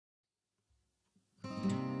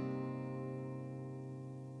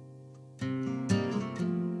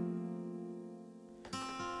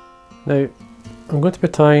Now I'm going to be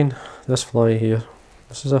tying this fly here.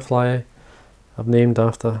 This is a fly I've named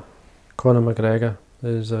after Conor McGregor,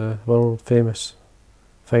 who's a world famous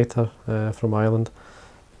fighter from Ireland.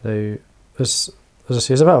 Now this, as I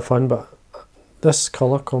say, is a bit of fun, but this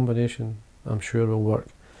colour combination I'm sure will work.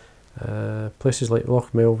 Places like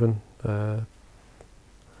Loch Melvin,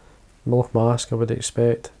 Loch Mask I would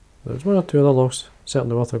expect. There's one or two other lochs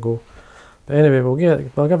certainly worth a go. But anyway,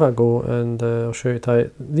 I'll give it a go, and I'll show you how to tie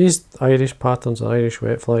it. These Irish patterns or Irish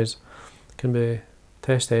wet flies can be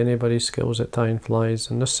test anybody's skills at tying flies,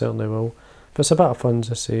 and this certainly will. But it's a bit of fun, as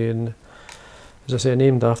I say,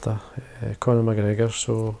 named after Conor McGregor.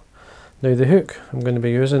 So now the hook I'm going to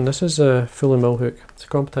be using, this is a Fully Mill hook. It's a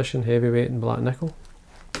competition heavyweight in black nickel,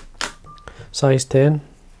 size 10.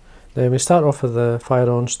 Now we start off with the fire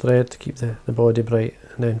orange thread to keep the body bright,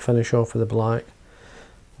 and then finish off with the black.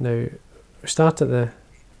 Now we start at the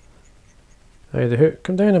hook,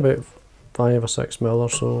 come down about 5 or 6 mil or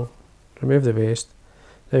so, remove the waste.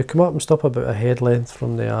 Now come up and stop about a head length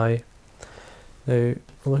from the eye. Now we're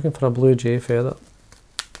looking for a blue jay feather,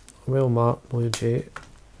 well marked blue jay,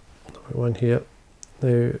 one here.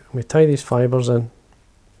 Now we tie these fibres in,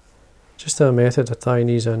 just a method of tying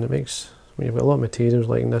these in. It makes, when you've got a lot of materials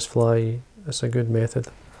like in this fly, it's a good method.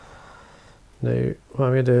 Now what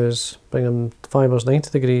I'm going to do is bring them fibres 90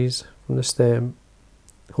 degrees from the stem,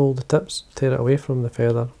 hold the tips, tear it away from the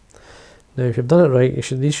feather. Now if you've done it right,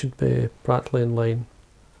 these should be practically in line,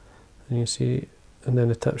 and you see, and then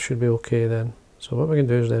the tips should be okay then. So what we can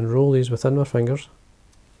do is then roll these within our fingers,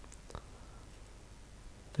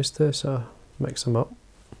 just to sort of mix them up.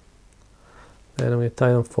 Then I'm going to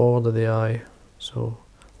tie them forward of the eye. So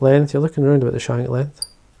length, you're looking around about the shank length.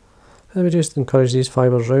 And we just encourage these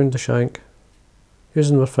fibres round the shank,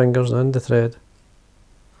 using our fingers and the thread.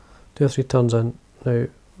 2 or 3 turns in. Now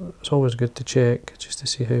it's always good to check just to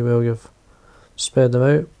see how well you've spread them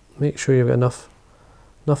out. Make sure you've got enough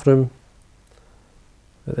room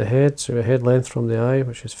at the head, so your head length from the eye,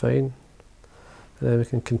 which is fine. And then we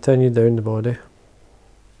can continue down the body.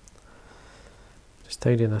 Just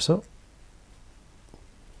tidying this up.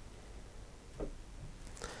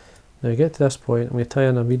 Now you get to this point, I'm going to tie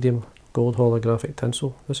in a medium gold holographic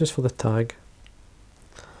tinsel. This is for the tag.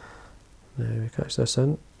 Now we catch this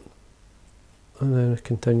in, and then we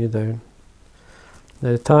continue down.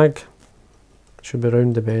 Now the tag should be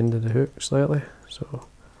round the bend of the hook slightly, so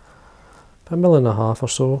about 1.5 mil or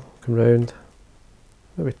so, come round,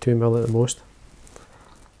 maybe 2 mil at the most.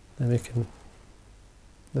 Then we can,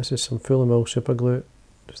 this is some Fully Mill super glue,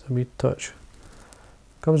 just a wee touch.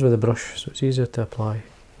 Comes with a brush, so it's easier to apply.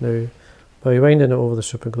 Now by winding it over the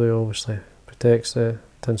super glue, obviously protects the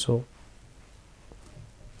tinsel.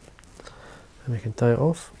 And we can tie it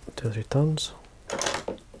off, 2 or 3 turns.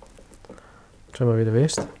 Trim away the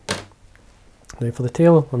waste. Now for the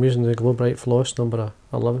tail, I'm using the Glo-Brite floss number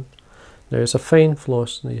 11. Now it's a fine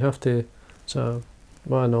floss. Now you have to, so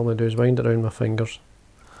what I normally do is wind it around my fingers.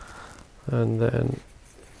 And then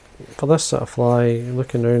for this sort of fly, you're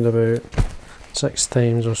looking around about 6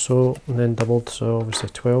 times or so, and then doubled, so obviously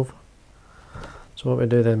 12. So what we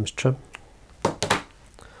do then is trim.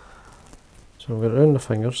 So we'll go around the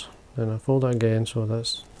fingers, then I fold it again, so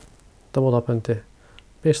that's doubled up into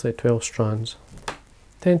basically 12 strands.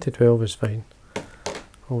 10 to 12 is fine.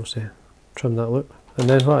 Obviously trim that loop, and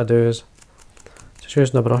then what I do is just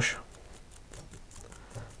using a brush.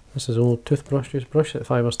 This is an old toothbrush, just brush the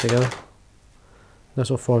fibres together. This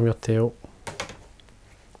will form your tail.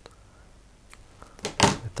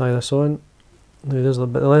 Tie this on. Now there's a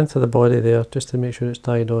bit of the length of the body there, just to make sure it's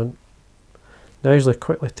tied on. Now I usually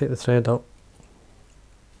quickly take the thread up,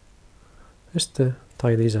 just to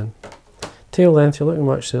tie these in. Tail length, you're looking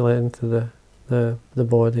much the length of the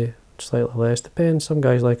body, slightly less, depends. Some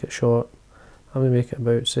guys like it short. I'm going to make it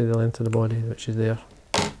about, say, the length of the body, which is there.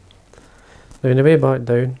 Now on the way back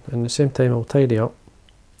down, and at the same time I'll tidy up.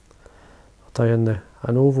 I'll tie in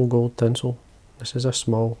an oval gold tinsel. This is a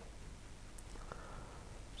small.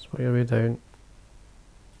 So your way down,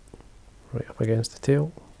 right up against the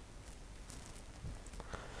tail.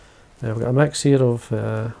 Now I've got a mix here of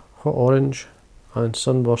hot orange and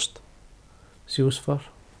Sunburst seal's fur.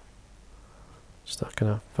 Just a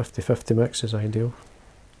kind of 50-50 mix is ideal.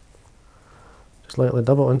 Just lightly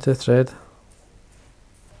double into the thread.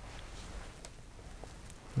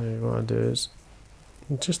 Now what I do is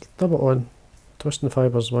just double on, twisting the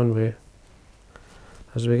fibres one way.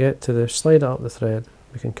 As we get to the slide it up the thread,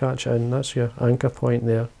 we can catch it in. That's your anchor point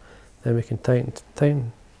there. Then we can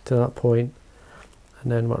tighten to that point,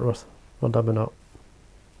 and then we're dubbing up.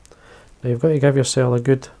 Now you've got to give yourself a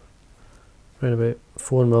good around about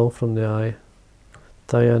 4 mil from the eye.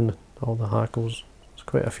 Tie in all the hackles. There's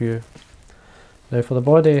quite a few. Now for the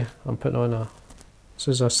body, I'm putting on this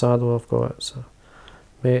is a saddle I've got. It's a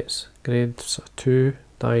Mates grade 2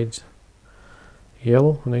 dyed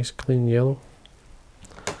yellow, a nice clean yellow.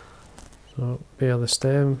 So bare the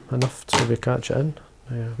stem enough so we catch it in.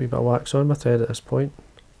 Now a wee bit of wax on my thread at this point.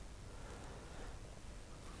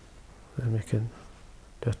 Then we can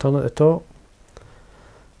do a turn at the top,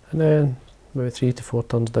 and then maybe 3 to 4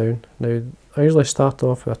 turns down. Now I usually start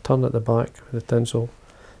off with a turn at the back with the tinsel,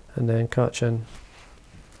 and then catch in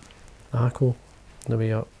the hackle and the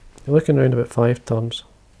way up. You're looking around about 5 turns.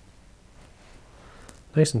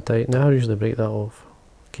 Nice and tight. Now I usually break that off,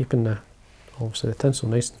 keeping obviously the tinsel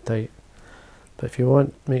nice and tight. But if you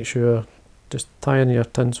want, make sure just tie in your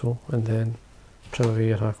tinsel and then trim away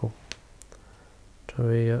your hackle. Trim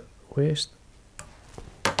away your waist.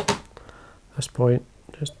 At this point,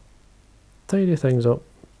 just tidy things up.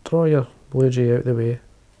 Draw your blue jay out the way.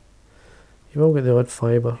 You will get the odd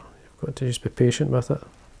fibre. You've got to just be patient with it.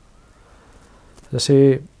 As I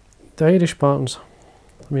say, the Irish patterns,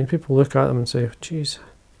 I mean, people look at them and say, geez,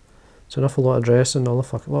 it's an awful lot of dressing, a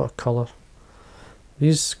lot of colour.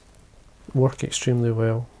 These work extremely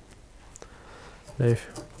well. Now,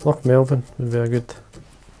 Loch Melvin would be a good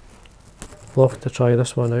flock to try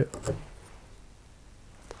this one out.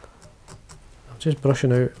 I'm just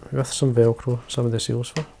brushing out with some Velcro some of the seals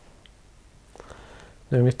for.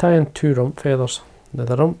 Now we tie in 2 rump feathers. Now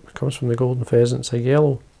the rump comes from the golden pheasant, it's a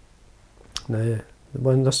yellow. Now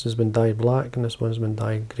this has been dyed black and this one's been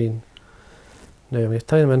dyed green. Now we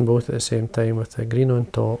tie them in both at the same time with the green on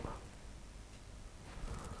top.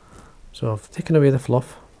 So I've taken away the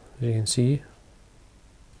fluff, as you can see.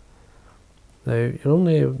 Now you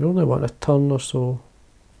only want a turn or so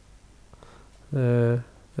of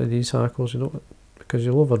these hackles, you don't, because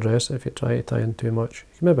you'll overdress it if you try to tie in too much.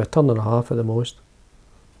 You can maybe a turn and a half at the most.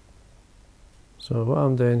 So what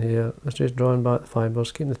I'm doing here is just drawing back the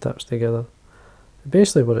fibres, keeping the tips together.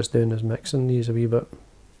 Basically what it's doing is mixing these a wee bit.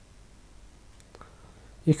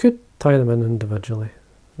 You could tie them in individually,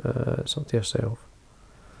 it's up to yourself.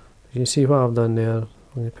 You can see what I've done there.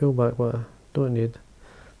 When you pull back what I don't need,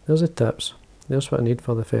 there's the tips, there's what I need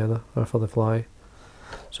for the feather, or for the fly.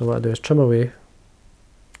 So what I do is trim away,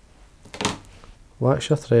 wax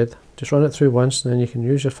your thread, just run it through once and then you can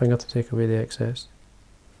use your finger to take away the excess.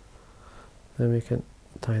 Then we can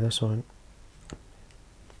tie this on.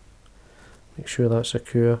 Make sure that's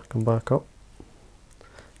secure, come back up.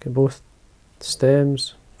 Get both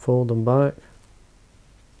stems, fold them back.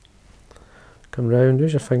 Come round,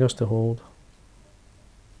 use your fingers to hold.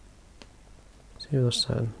 See how they're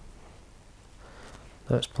sitting.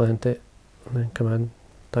 That's plenty. And then come in,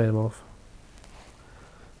 tie them off.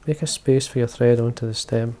 Make a space for your thread onto the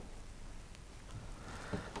stem.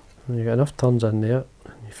 When you get enough turns in there,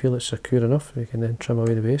 and you feel it's secure enough, you can then trim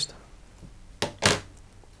away the waste.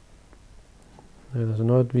 Now there's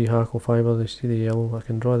an odd wee hackle fibre, you see the yellow, I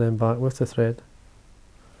can draw them back with the thread.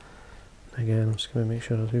 Again, I'm just going to make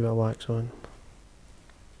sure there's a wee bit of wax on.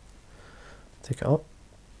 Take it up.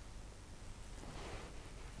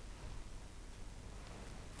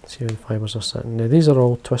 See how the fibres are sitting. Now these are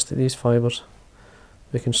all twisted, these fibres.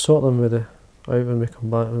 We can sort them with the out when we come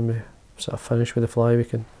back, when we sort of finish with the fly. We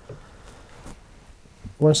can,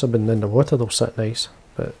 once they've been in the water they'll sit nice,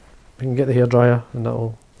 but we can get the hairdryer and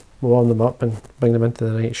that'll warm them up and bring them into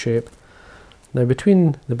the right shape. Now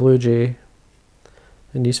between the blue jay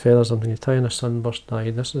and these feathers I'm going to tie in a Sunburst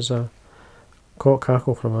dyed. This is a cock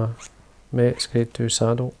hackle from a Mates grade 2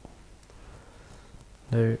 saddle.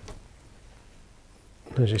 Now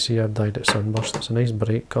as you see I've dyed it Sunburst, it's a nice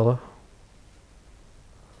bright colour.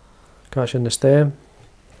 Catch in the stem,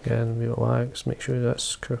 again we got wax, make sure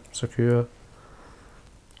that's secure.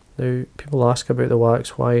 Now people ask about the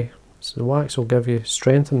wax, why? So the wax will give you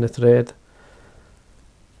strength in the thread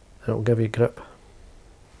and it will give you grip.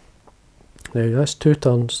 Now that's 2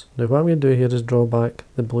 turns. Now what I'm going to do here is draw back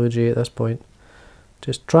the blue jay at this point.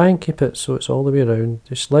 Just try and keep it so it's all the way around,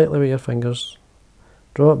 just slightly with your fingers.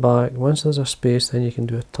 Draw it back, once there's a space then you can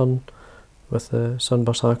do a turn with the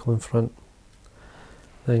Sunburst hackle in front.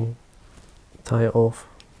 Then tie it off.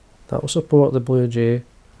 That will support the blue jay.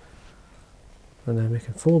 And then we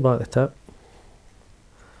can fold back the tip.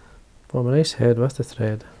 Form a nice head with the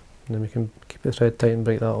thread. And then we can keep the thread tight and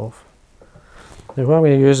break that off. Now what I'm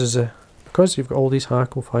going to use is, because you've got all these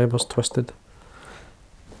hackle fibres twisted,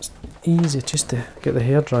 it's easy just to get the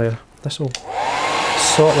hairdryer. This will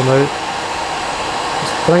sort them out.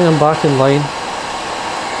 Just bring them back in line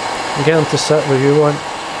and get them to sit where you want.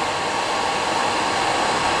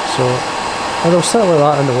 So, and they'll sit like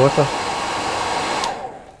that in the water.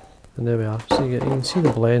 And there we are. So you can see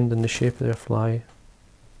the blend and the shape of their fly.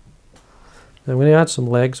 Now I'm going to add some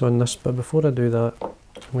legs on this, but before I do that,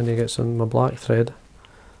 I'm going to get my black thread.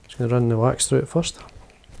 I'm just going to run the wax through it first.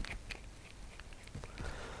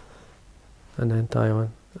 And then tie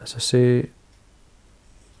on. As I say,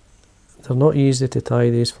 they're not easy to tie,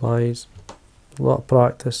 these flies. A lot of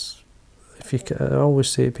practice. If you can, I always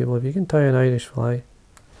say to people, if you can tie an Irish fly,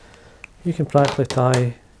 you can practically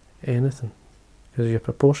tie anything, because your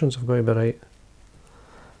proportions have got to be right.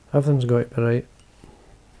 Everything's got to be right.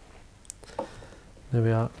 There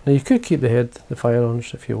we are. Now you could keep the head, the fire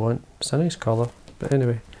orange, if you want. It's a nice colour, but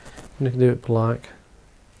anyway, I'm going to do it black.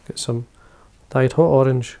 Get some dyed hot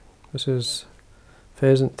orange. This is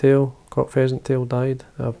pheasant tail, cock pheasant tail dyed.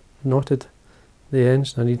 I've knotted the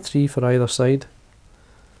ends. I need 3 for either side.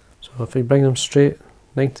 So if we bring them straight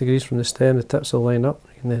 90 degrees from the stem, the tips will line up.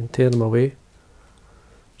 You can then tear them away.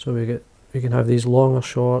 So we can have these long or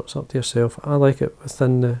short, it's up to yourself. I like it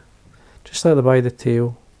within the, just slightly by the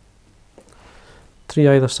tail. 3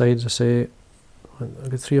 either sides, I say. I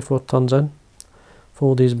get 3 or 4 turns in.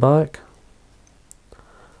 Fold these back.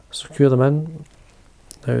 Secure them in.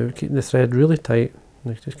 Now keep the thread really tight.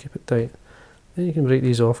 Just keep it tight. Then you can break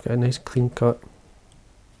these off, get a nice clean cut.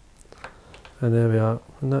 And there we are.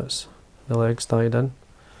 And that's the legs tied in.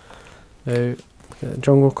 Now get a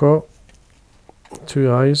jungle cock.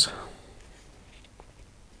 2 eyes.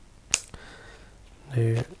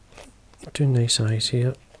 Now 2 nice eyes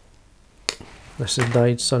here. This is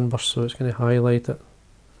dyed Sunburst, so it's going to highlight it.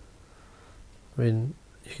 I mean,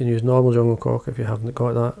 you can use normal jungle cock if you haven't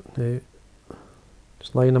got that. Now,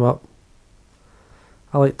 just line them up.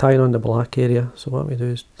 I like tying on the black area, so what we do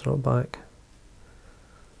is drop back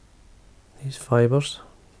these fibres,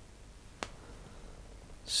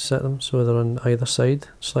 set them so they're on either side,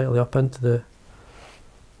 slightly up into the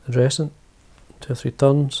dressing, 2 or 3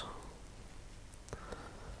 turns.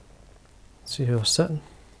 See how they're sitting.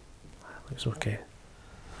 Looks okay.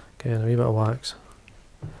 Again, a wee bit of wax.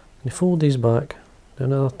 And you fold these back, do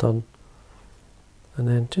another turn, and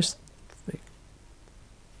then just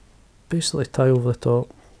basically tie over the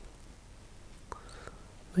top,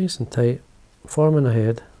 nice and tight, forming a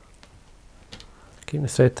head. Keeping the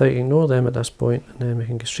thread tight, ignore them at this point, and then we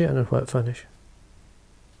can get straight in and whip finish.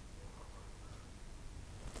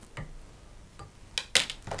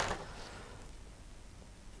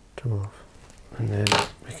 Trim off, and then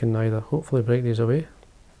we can either hopefully break these away.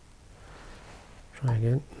 Try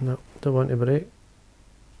again. No, don't want to break.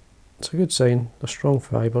 It's a good sign. They're strong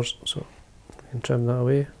fibres, so we can trim that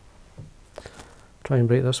away. Try and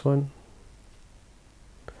break this one.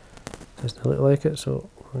 Doesn't look like it, so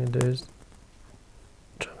what I'm going to do is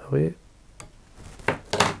trim it away.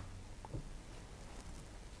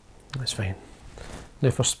 That's fine.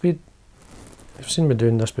 Now for speed, you've seen me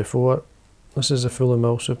doing this before. This is a Full and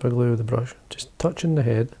Mill super glue with the brush. Just touching the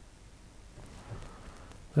head.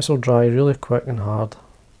 This will dry really quick and hard.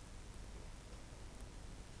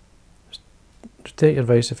 Just take your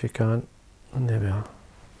advice if you can. And there we are.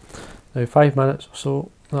 Now 5 minutes or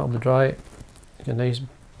so, that'll be dry. Get a nice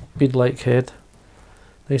bead-like head.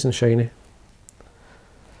 Nice and shiny.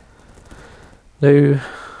 Now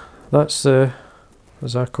that's as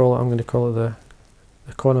I call it, I'm going to call it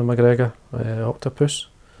the Conor McGregor Octopus.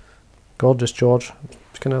 Gorgeous George.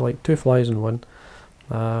 It's kind of like 2 flies in one.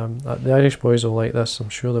 The Irish boys will like this, I'm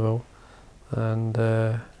sure they will. And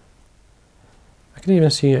I can even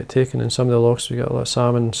see it taken in some of the locks. We got a lot of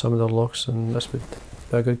salmon in some of the locks, and this would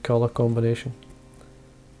be a good colour combination.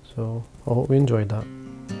 So I hope we enjoyed that.